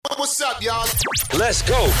what's up, y'all? Let's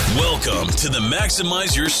go. Welcome to the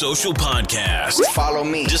Maximize Your Social podcast. Follow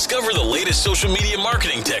me. Discover the latest social media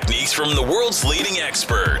marketing techniques from the world's leading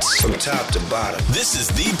experts. From top to bottom. This is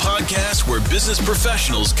the podcast where business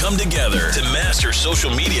professionals come together to master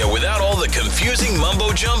social media without all the confusing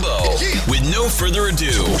mumbo jumbo. Yeah. With no further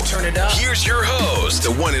ado, Turn it up. here's your host,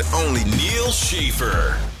 The one and only Neil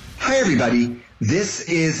Schaefer. Hi, everybody. This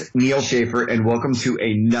is Neil Schaefer, and welcome to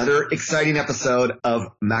another exciting episode of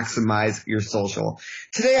Maximize Your Social.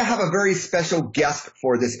 Today, I have a very special guest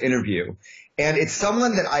for this interview, and it's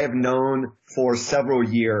someone that I have known for several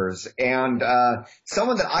years, and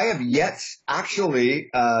someone that I have yet actually,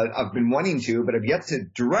 I've been wanting to, but have yet to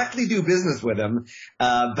directly do business with him.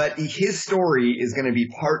 But his story is going to be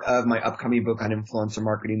part of my upcoming book on influencer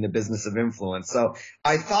marketing, The Business of Influence. So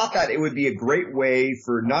I thought that it would be a great way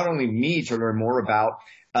for not only me to learn more about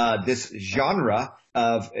this genre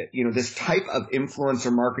of, this type of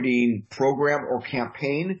influencer marketing program or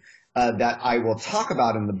campaign that I will talk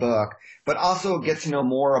about in the book, but also get to know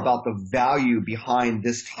more about the value behind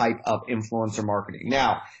this type of influencer marketing.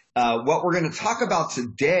 Now, what we're going to talk about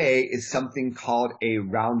today is something called a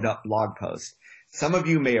Roundup blog post. Some of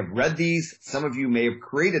you may have read these. Some of you may have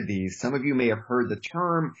created these. Some of you may have heard the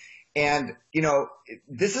term. And,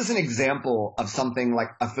 this is an example of something like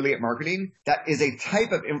affiliate marketing that is a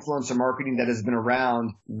type of influencer marketing that has been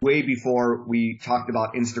around way before we talked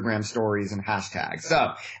about Instagram stories and hashtags.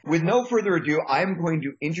 So with no further ado, I'm going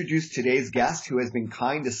to introduce today's guest who has been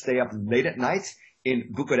kind to stay up late at night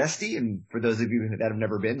in Bucharest. And for those of you that have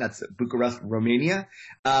never been, that's Bucharest, Romania.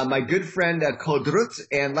 My good friend, Codrut.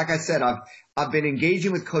 And like I said, I've been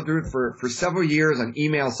engaging with Codrut for several years on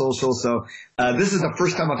email, social. So this is the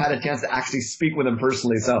first time I've had a chance to actually speak with him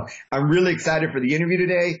personally. So I'm really excited for the interview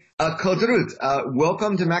today. Codrut,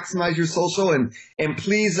 welcome to Maximize Your Social, and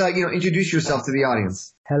please, introduce yourself to the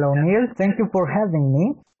audience. Hello, Neil. Thank you for having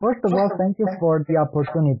me. First of all, thank you for the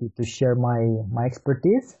opportunity to share my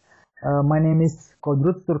expertise. My name is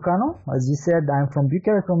Codrut Turcanu. As you said, I'm from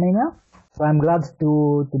Bucharest, Romania. So I'm glad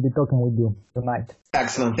to be talking with you tonight.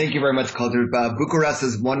 Excellent. Thank you very much, Codrut. Bucharest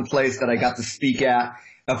is one place that I got to speak at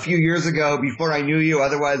a few years ago before I knew you.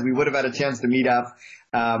 Otherwise, we would have had a chance to meet up.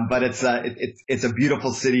 But it's a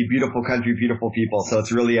beautiful city, beautiful country, beautiful people. So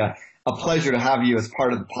it's really a pleasure to have you as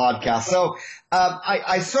part of the podcast. So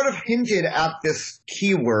I sort of hinted at this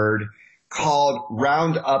keyword called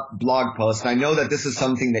Roundup blog post. And I know that this is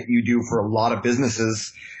something that you do for a lot of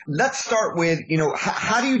businesses. Let's start with,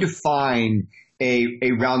 how do you define a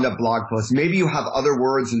Roundup blog post? Maybe you have other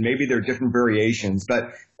words and maybe there are different variations,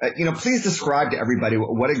 but, please describe to everybody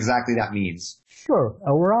what exactly that means. Sure.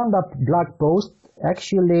 A Roundup blog post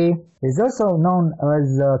actually is also known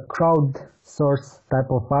as a crowdsource type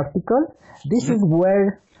of article. This is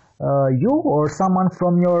where you or someone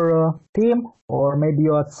from your team, or maybe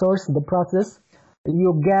you outsource the process,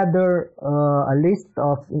 you gather a list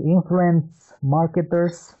of influence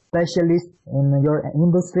marketers, specialists in your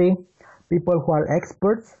industry, people who are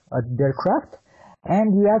experts at their craft,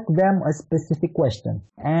 and you ask them a specific question.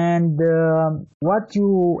 And what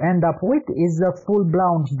you end up with is a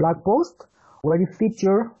full-blown blog post where you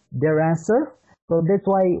feature their answer. So that's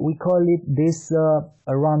why we call it this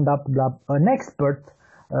a Roundup blog, an expert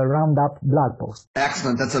Roundup blog post.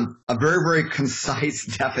 Excellent. That's a very, very concise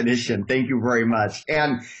definition. Thank you very much.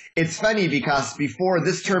 And it's funny because before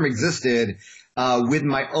this term existed, with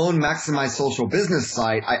my own Maximize Social business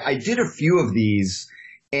site, I did a few of these.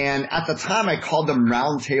 And at the time, I called them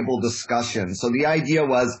roundtable discussions. So the idea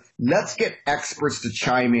was, let's get experts to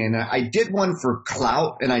chime in. I did one for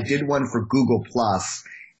Clout and I did one for Google+.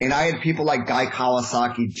 And I had people like Guy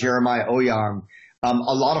Kawasaki, Jeremiah Ouyang, a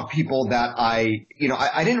lot of people that I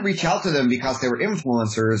didn't reach out to them because they were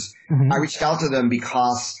influencers. Mm-hmm. I reached out to them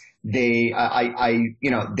because they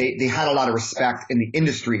had a lot of respect in the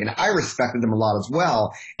industry, and I respected them a lot as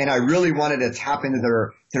well. And I really wanted to tap into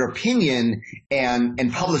their opinion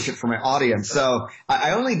and publish it for my audience. So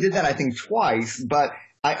I only did that, I think, twice, but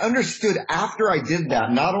I understood after I did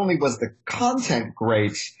that, not only was the content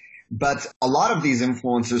great, but a lot of these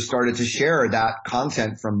influencers started to share that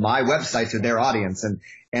content from my website to their audience. And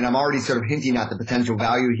I'm already sort of hinting at the potential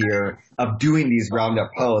value here of doing these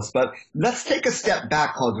Roundup posts. But let's take a step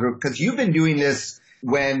back, Codrut, because you've been doing this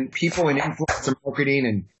when people in influencer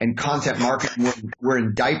marketing and content marketing were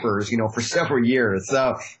in diapers, for several years.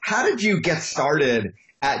 So how did you get started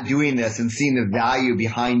at doing this and seeing the value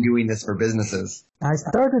behind doing this for businesses? I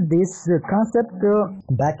started this concept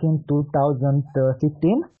back in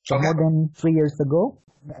 2015, so more than 3 years ago.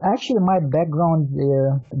 Actually, my background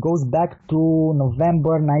goes back to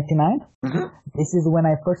November 99. This is when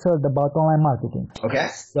I first heard about online marketing. Okay.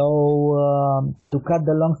 So to cut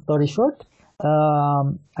the long story short,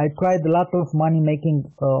 I tried a lot of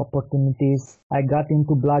money-making opportunities. I got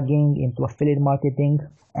into blogging, into affiliate marketing,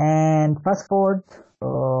 and fast forward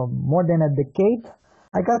more than a decade,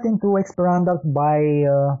 I got into Roundup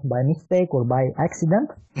by mistake or by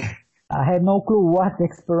accident. I had no clue what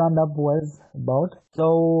Roundup was about.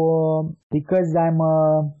 So because I'm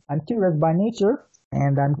curious by nature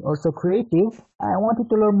and I'm also creative, I wanted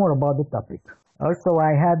to learn more about the topic. Also,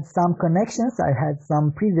 I had some connections. I had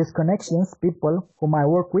some previous connections, people whom I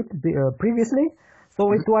worked with previously.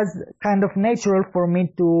 So it was kind of natural for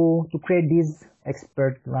me to create this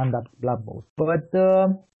expert Roundup blog post. But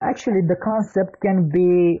actually, the concept can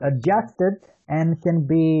be adjusted and can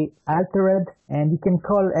be altered, and you can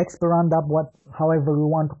call expert Roundup however you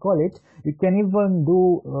want to call it. You can even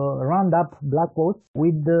do Roundup blog posts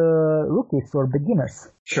with rookies or beginners.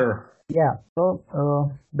 Sure. Yeah, so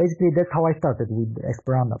basically that's how I started with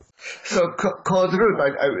expert Roundups. So, Codrut,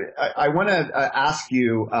 I want to ask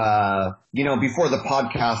you, before the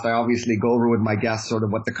podcast, I obviously go over with my guests sort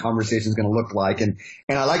of what the conversation is going to look like, and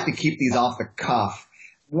I like to keep these off the cuff.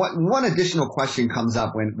 One additional question comes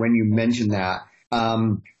up when you mention that,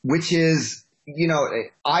 which is,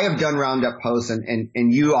 I have done Roundup posts,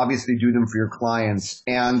 and you obviously do them for your clients,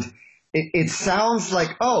 and it sounds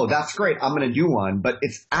like, oh, that's great, I'm going to do one, but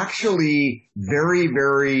it's actually very,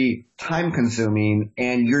 very time consuming,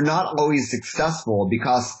 and you're not always successful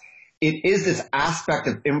because it is this aspect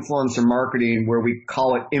of influencer marketing where we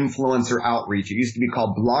call it influencer outreach. It used to be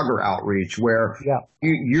called blogger outreach, where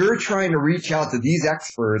you're trying to reach out to these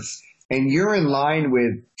experts and you're in line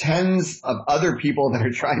with tens of other people that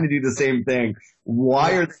are trying to do the same thing.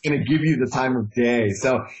 Why are they going to give you the time of day?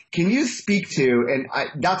 So can you speak to, and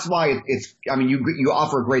that's why you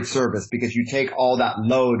offer a great service because you take all that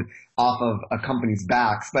load off of a company's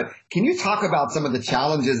backs. But can you talk about some of the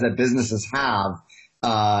challenges that businesses have?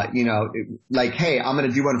 Like, hey, I'm going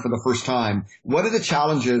to do one for the first time. What are the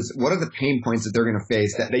challenges? What are the pain points that they're going to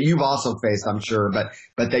face that you've also faced, I'm sure, but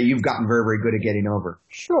that you've gotten very, very good at getting over?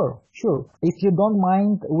 Sure. If you don't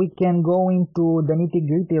mind, we can go into the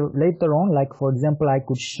nitty-gritty later on. Like, for example, I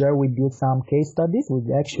could share with you some case studies with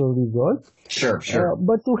actual results. Sure.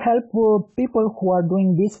 But to help people who are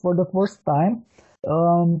doing this for the first time,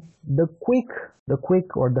 the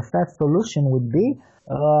quick or the fast solution would be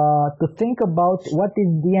to think about what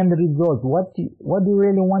is the end result, what do you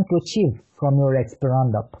really want to achieve from your expert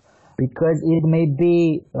Roundup. Because it may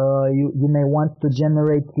be you may want to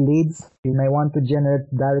generate leads, you may want to generate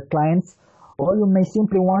direct clients, or you may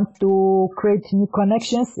simply want to create new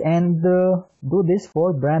connections and do this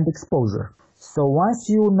for brand exposure. So once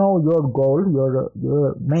you know your goal,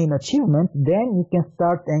 your main achievement, then you can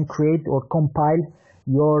start and create or compile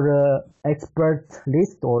your expert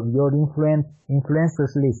list or your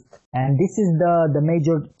influencers list. And this is the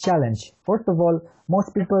major challenge. First of all,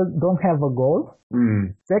 most people don't have a goal.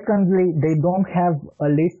 Secondly, they don't have a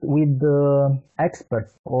list with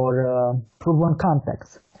experts or proven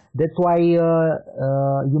contacts. That's why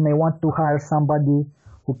you may want to hire somebody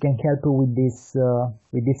who can help you with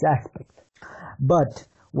this aspect. But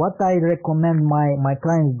what I recommend my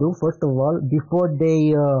clients do, first of all, before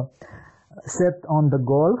they set on the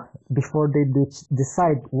goal, before they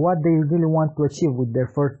decide what they really want to achieve with their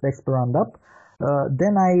first expert Roundup,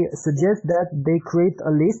 then I suggest that they create a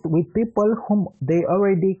list with people whom they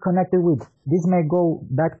already connected with. This may go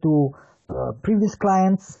back to previous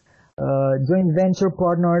clients, joint venture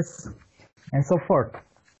partners, and so forth.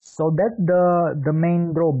 So that's the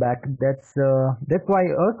main drawback. That's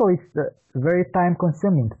why also it's very time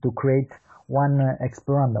consuming to create one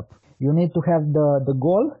expert Roundup. You need to have the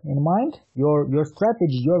goal in mind, your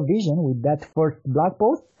strategy, your vision with that first blog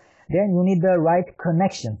post. Then you need the right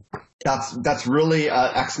connection. That's really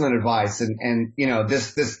excellent advice, and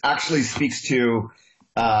this actually speaks to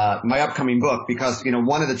my upcoming book because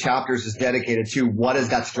one of the chapters is dedicated to what is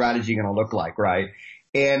that strategy going to look like, right?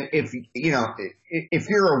 And if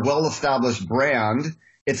you're a well-established brand,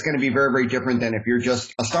 it's going to be very, very different than if you're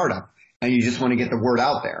just a startup and you just want to get the word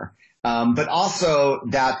out there. But also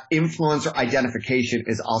that influencer identification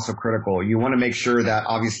is also critical. You want to make sure that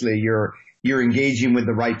obviously you're engaging with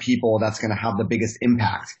the right people that's going to have the biggest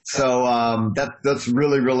impact. So that's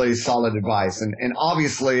really, really solid advice. And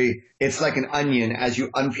obviously it's like an onion. As you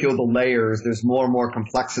unpeel the layers, there's more and more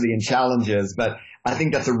complexity and challenges. But I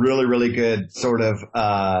think that's a really, really good sort of,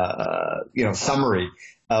 summary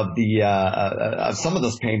of of some of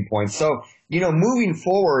those pain points. So, moving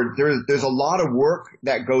forward, there's a lot of work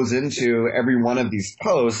that goes into every one of these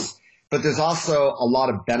posts, but there's also a lot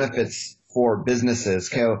of benefits for businesses.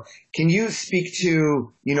 Can you speak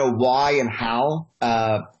to, why and how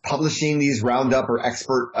publishing these Roundup or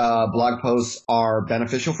expert blog posts are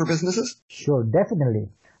beneficial for businesses? Sure, definitely.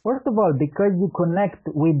 First of all, because you connect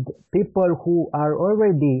with people who are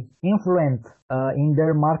already influent in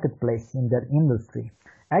their marketplace, in their industry.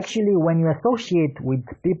 Actually, when you associate with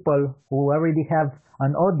people who already have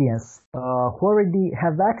an audience, who already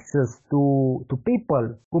have access to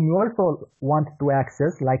people whom you also want to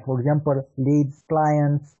access, like, for example, leads,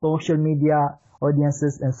 clients, social media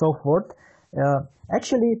audiences, and so forth,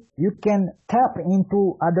 actually, you can tap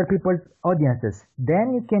into other people's audiences.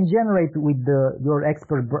 Then you can generate with your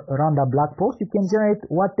expert Roundup blog post, you can generate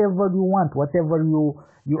whatever you want, whatever you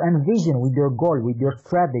envision with your goal, with your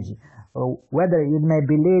strategy, whether it may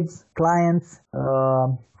be leads, clients,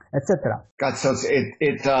 etc. God, so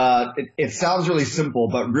it sounds really simple,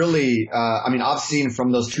 but really, I've seen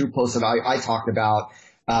from those two posts that I talked about,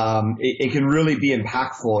 it can really be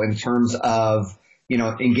impactful in terms of,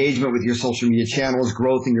 engagement with your social media channels,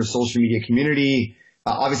 growth in your social media community,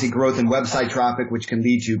 obviously growth in website traffic, which can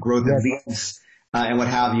lead to growth in leads, and what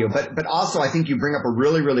have you. But also, I think you bring up a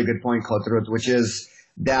really, really good point, Codrut, which is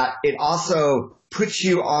that it also puts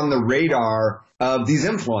you on the radar of these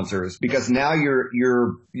influencers, because now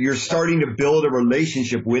you're starting to build a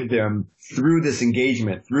relationship with them through this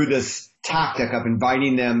engagement, through this tactic of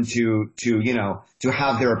inviting them to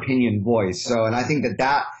have their opinion voiced. So, and I think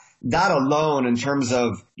that alone, in terms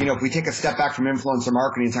of, if we take a step back from influencer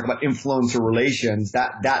marketing and talk about influencer relations,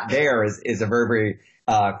 that there is a very, very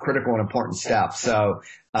critical and important step. So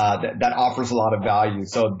that offers a lot of value.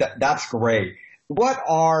 So that's great. What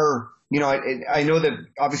are, I know that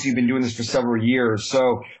obviously you've been doing this for several years.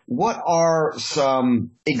 So what are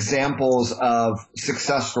some examples of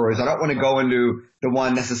success stories? I don't want to go into the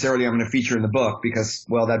one necessarily I'm going to feature in the book because,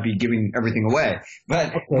 well, that'd be giving everything away.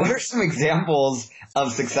 But what are some examples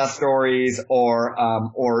of success stories or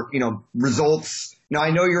results? Now,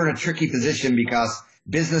 I know you're in a tricky position because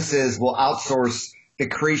businesses will outsource the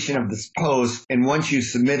creation of this post, and once you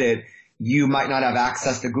submit it, you might not have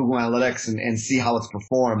access to Google Analytics and see how it's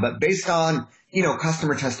performed. But based on,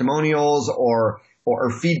 customer testimonials or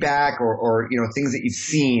feedback or things that you've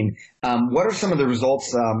seen, what are some of the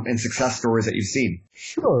results and success stories that you've seen?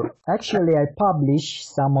 Sure. Actually, I publish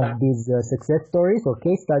some of these success stories or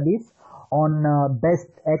case studies on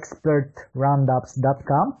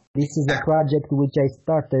bestexpertroundups.com. This is a project which I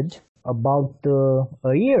started about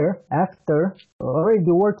a year after already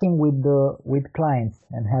working with clients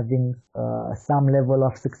and having some level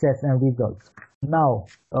of success and results. Now,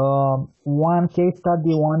 one case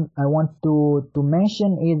study I want to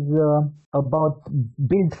mention is about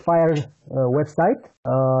BuildFire website.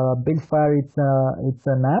 BuildFire, it's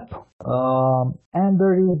an app, and the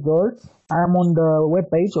results. I'm on the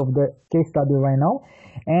webpage of the case study right now,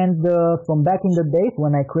 and from back in the days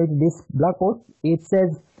when I created this blog post, it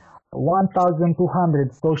says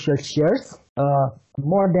 1,200 social shares,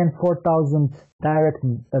 more than 4,000 direct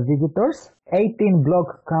visitors, 18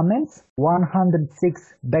 blog comments,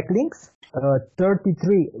 106 backlinks,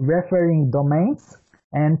 33 referring domains,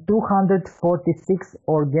 and 246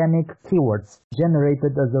 organic keywords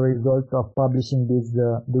generated as a result of publishing this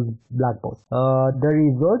blog post. The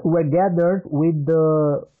results were gathered with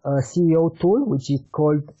the CEO tool, which is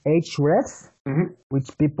called Ahrefs, which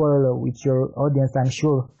your audience, I'm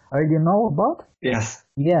sure, already know about. Yes.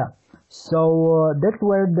 Yeah. So that's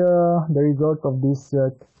where the result of this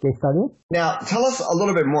case study. Now, tell us a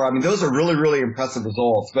little bit more. I mean, those are really, really impressive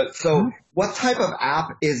results. But so, what type of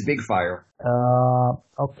app is BuildFire?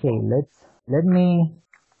 Okay.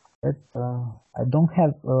 I don't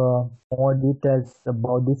have more details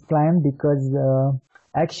about this client because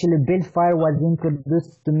actually BuildFire was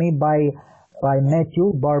introduced to me by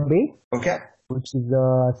Matthew Barbie. Okay. Which is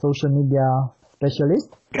a social media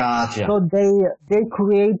specialist. Gotcha. So they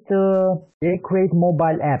create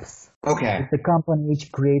mobile apps. Okay. It's a company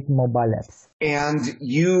which creates mobile apps. And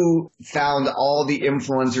you found all the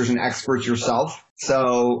influencers and experts yourself.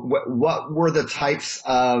 So what were the types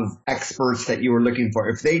of experts that you were looking for?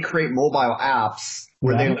 If they create mobile apps,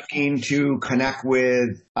 were they looking to connect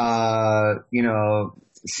with CTOs,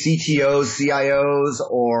 CIOs,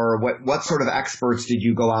 or what sort of experts did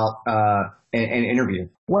you go out and interview?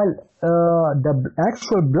 Well, the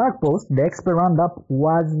actual blog post, the Expert Roundup,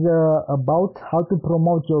 was about how to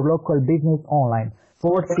promote your local business online.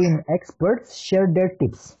 14 experts share their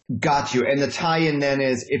tips. Got you. And the tie-in then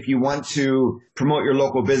is if you want to promote your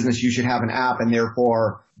local business, you should have an app, and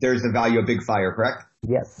therefore there's the value of Big Fire, correct?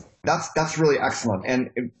 Yes. That's really excellent.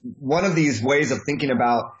 And one of these ways of thinking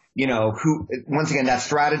about, who, once again, that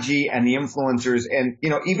strategy and the influencers, and,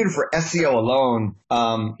 even for SEO alone,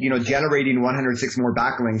 generating 106 more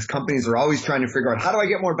backlinks, companies are always trying to figure out, how do I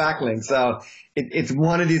get more backlinks? So it's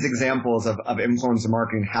one of these examples of influencer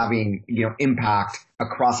marketing having, impact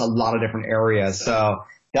across a lot of different areas. So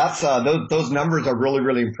that's, those numbers are really,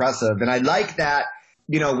 really impressive. And I like that.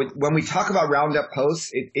 When we talk about Roundup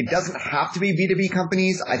posts, it doesn't have to be B2B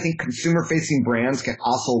companies. I think consumer-facing brands can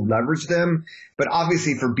also leverage them. But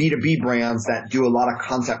obviously for B2B brands that do a lot of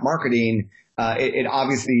content marketing, it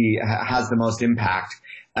obviously has the most impact.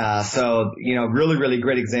 So, really, really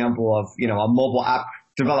great example of, a mobile app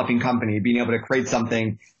developing company being able to create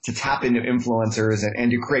something to tap into influencers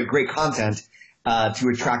and to create great content to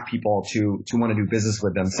attract people to want to do business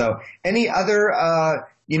with them. So any other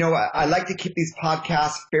I like to keep these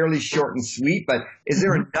podcasts fairly short and sweet, but is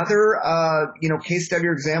there another, case study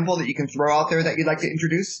or example that you can throw out there that you'd like to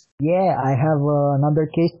introduce? Yeah, I have another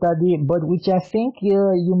case study, but which I think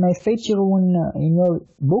you may feature in your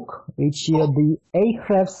book. It's the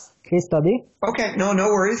Ahrefs case study. Okay, no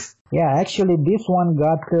worries. Yeah, actually this one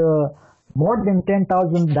got more than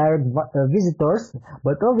 10,000 direct visitors,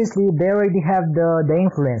 but obviously they already have the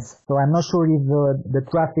influence. So I'm not sure if the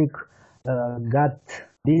traffic got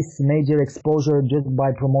this major exposure just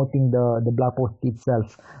by promoting the blog post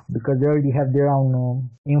itself, because they already have their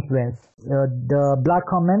own influence. The blog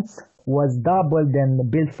comments was double than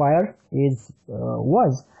Build Fire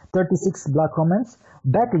was 36 blog comments.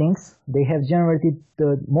 Backlinks, they have generated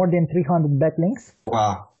more than 300 backlinks.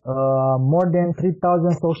 Wow. More than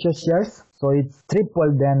 3,000 social shares. So it's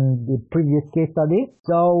triple than the previous case study.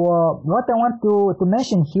 So what I want to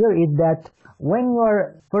mention here is that when you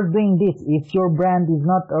are first doing this, if your brand is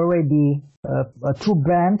not already a true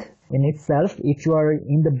brand in itself, if you are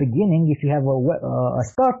in the beginning, if you have a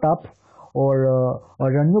startup or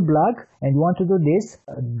a new blog and you want to do this,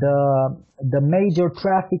 the major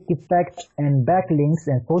traffic effect and backlinks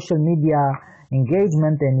and social media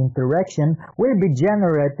engagement and interaction will be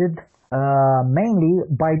generated mainly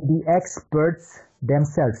by the experts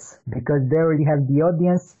themselves, because they already have the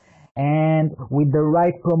audience. And with the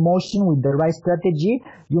right promotion, with the right strategy,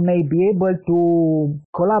 you may be able to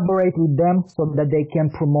collaborate with them so that they can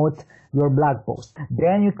promote your blog post.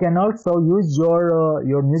 Then you can also use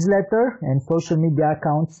your newsletter and social media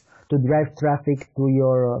accounts to drive traffic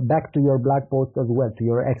to back to your blog post as well, to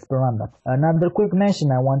your expert Roundup. Another quick mention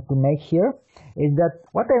I want to make here is that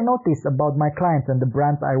what I noticed about my clients and the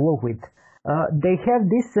brands I work with, they have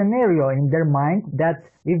this scenario in their mind that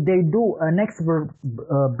if they do an expert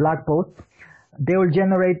blog post, they will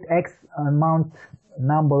generate X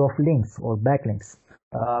number of links or backlinks.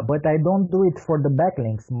 But I don't do it for the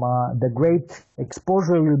backlinks. The great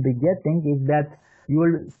exposure you'll be getting is that you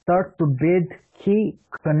will start to build key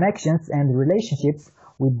connections and relationships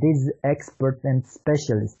with these experts and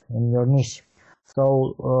specialists in your niche.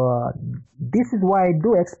 So this is why I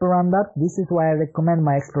do expert roundup. This is why I recommend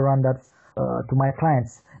my expert roundups to my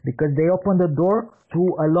clients, because they open the door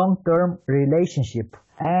to a long-term relationship.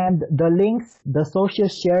 And the links, the social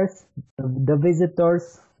shares, the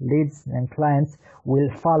visitors, leads, and clients will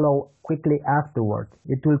follow quickly afterward.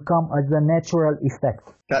 It will come as a natural effect.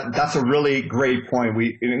 That's a really great point.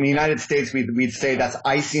 In the United States, we'd say that's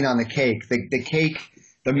icing on the cake. The cake,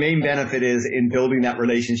 the main benefit is in building that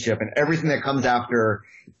relationship, and everything that comes after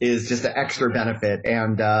is just an extra benefit.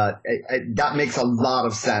 And that makes a lot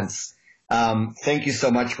of sense. Thank you so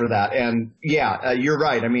much for that. And yeah, you're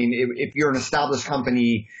right. I mean, if you're an established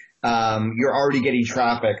company, you're already getting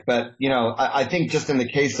traffic. But, I think just in the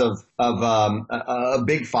case of a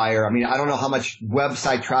Big Fire, I mean, I don't know how much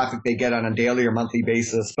website traffic they get on a daily or monthly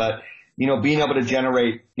basis, but, being able to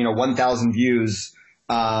generate, 1,000 views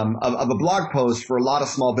of a blog post for a lot of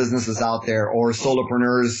small businesses out there, or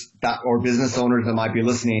solopreneurs or business owners that might be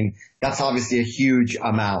listening, that's obviously a huge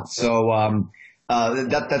amount. So,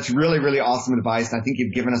 that's really, really awesome advice. And I think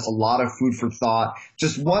you've given us a lot of food for thought.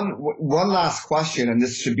 Just one last question, and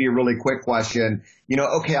this should be a really quick question.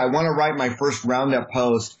 Okay, I want to write my first Roundup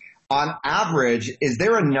post. On average, is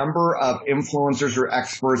there a number of influencers or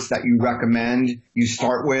experts that you recommend you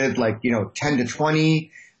start with, like, 10 to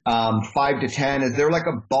 20, 5 to 10? Is there like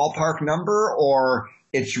a ballpark number, or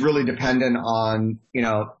it's really dependent on,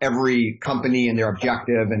 every company and their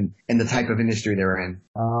objective and the type of industry they're in?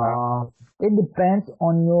 It depends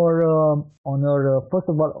on your first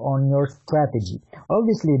of all, on your strategy.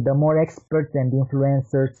 Obviously, the more experts and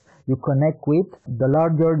influencers you connect with, the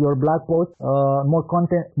larger your blog post, more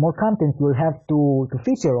content you'll have to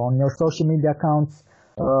feature on your social media accounts,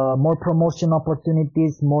 more promotion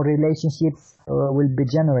opportunities, more relationships will be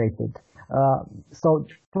generated. So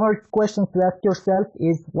first question to ask yourself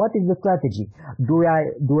is, what is the strategy? Do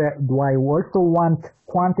I also want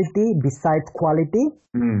quantity besides quality?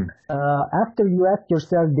 After you ask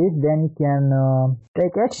yourself this, then you can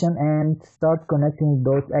take action and start connecting with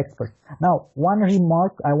those experts. Now, one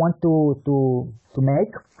remark I want to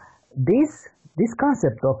make: this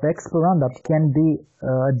concept of expert roundup can be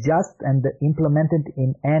adjusted and implemented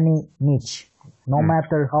in any niche, no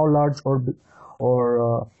matter how large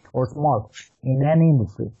or small, in any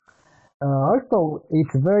industry. Also,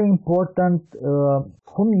 it's very important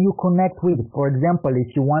whom you connect with. For example,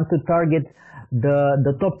 if you want to target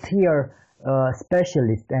the top tier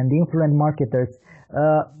specialists and influent marketers,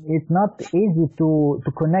 it's not easy to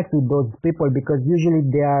connect with those people, because usually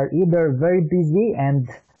they are either very busy and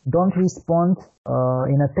don't respond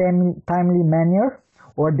in a timely manner,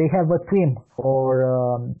 or they have a team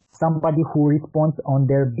or somebody who responds on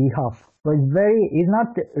their behalf. So it's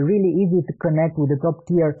not really easy to connect with the top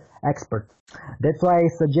tier experts. That's why I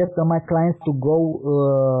suggest to my clients to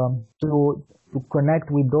go to connect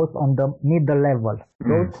with those on the middle level,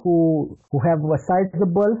 those who have a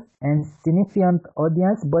sizable and significant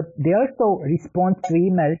audience, but they also respond to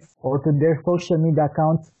emails or to their social media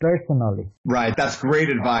accounts personally. Right. That's great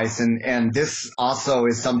advice. And this also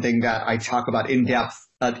is something that I talk about in depth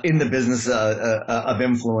in the business of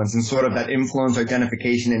influence, and sort of that influence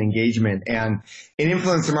identification and engagement. And in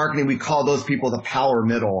influencer marketing, we call those people the power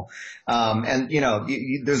middle. And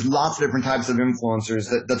there's lots of different types of influencers.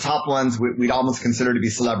 The top ones we'd almost consider to be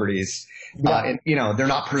celebrities. Yeah. And they're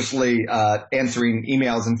not personally answering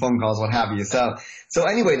emails and phone calls, what have you. So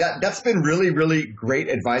anyway, that's been really, really great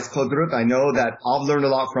advice, Codrut. I know that I've learned a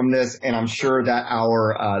lot from this, and I'm sure that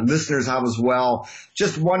our listeners have as well.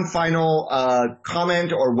 Just one final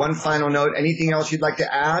comment or one final note. Anything else you'd like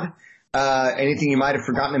to add? Anything you might have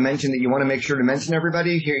forgotten to mention that you want to make sure to mention,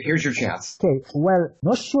 everybody? Here's your chance. Okay. Well,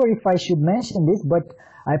 not sure if I should mention this, but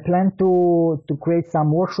I plan to create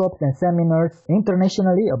some workshops and seminars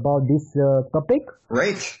internationally about this topic.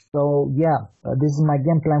 Great. So this is my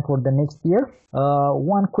game plan for the next year.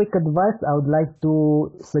 One quick advice I would like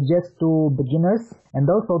to suggest to beginners and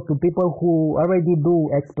also to people who already do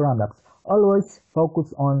expert roundups: always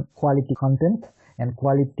focus on quality content and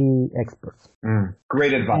quality experts.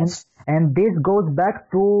 Great advice. And this goes back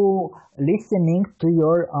to listening to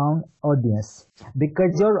your own audience,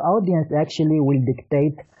 because your audience actually will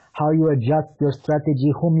dictate how you adjust your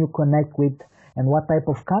strategy, whom you connect with, and what type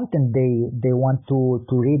of content they want to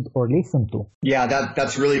read or listen to. Yeah,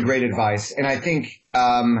 that's really great advice. And I think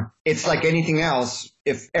it's like anything else.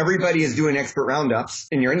 If everybody is doing expert roundups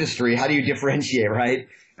in your industry, how do you differentiate, right?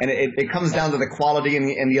 And it comes down to the quality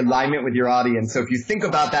and the alignment with your audience. So if you think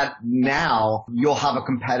about that now, you'll have a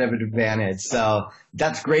competitive advantage. So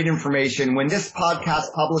that's great information. When this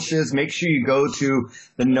podcast publishes, make sure you go to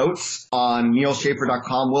the notes on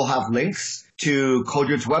neilschaefer.com. We'll have links to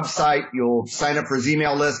Codrut's website. You'll sign up for his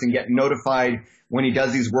email list and get notified when he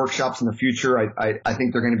does these workshops in the future. I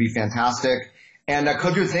think they're going to be fantastic. And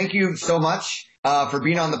Codrut, thank you so much for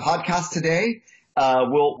being on the podcast today.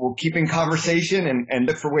 We'll keep in conversation and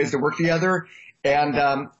look for ways to work together. And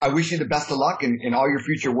I wish you the best of luck in all your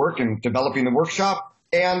future work and developing the workshop.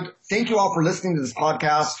 And thank you all for listening to this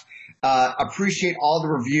podcast. Appreciate all the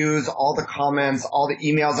reviews, all the comments, all the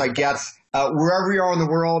emails I get. Wherever you are in the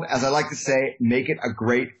world, as I like to say, make it a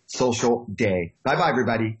great social day. Bye-bye,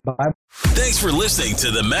 everybody. Bye. Thanks for listening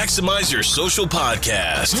to the Maximize Your Social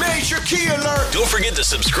podcast. Major key alert! Don't forget to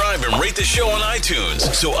subscribe and rate the show on iTunes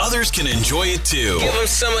so others can enjoy it too. Give them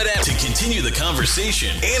some of that. To continue the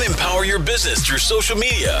conversation and empower your business through social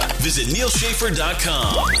media, visit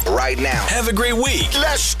neilschaefer.com right now. Have a great week.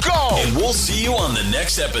 Let's go! And we'll see you on the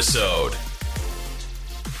next episode.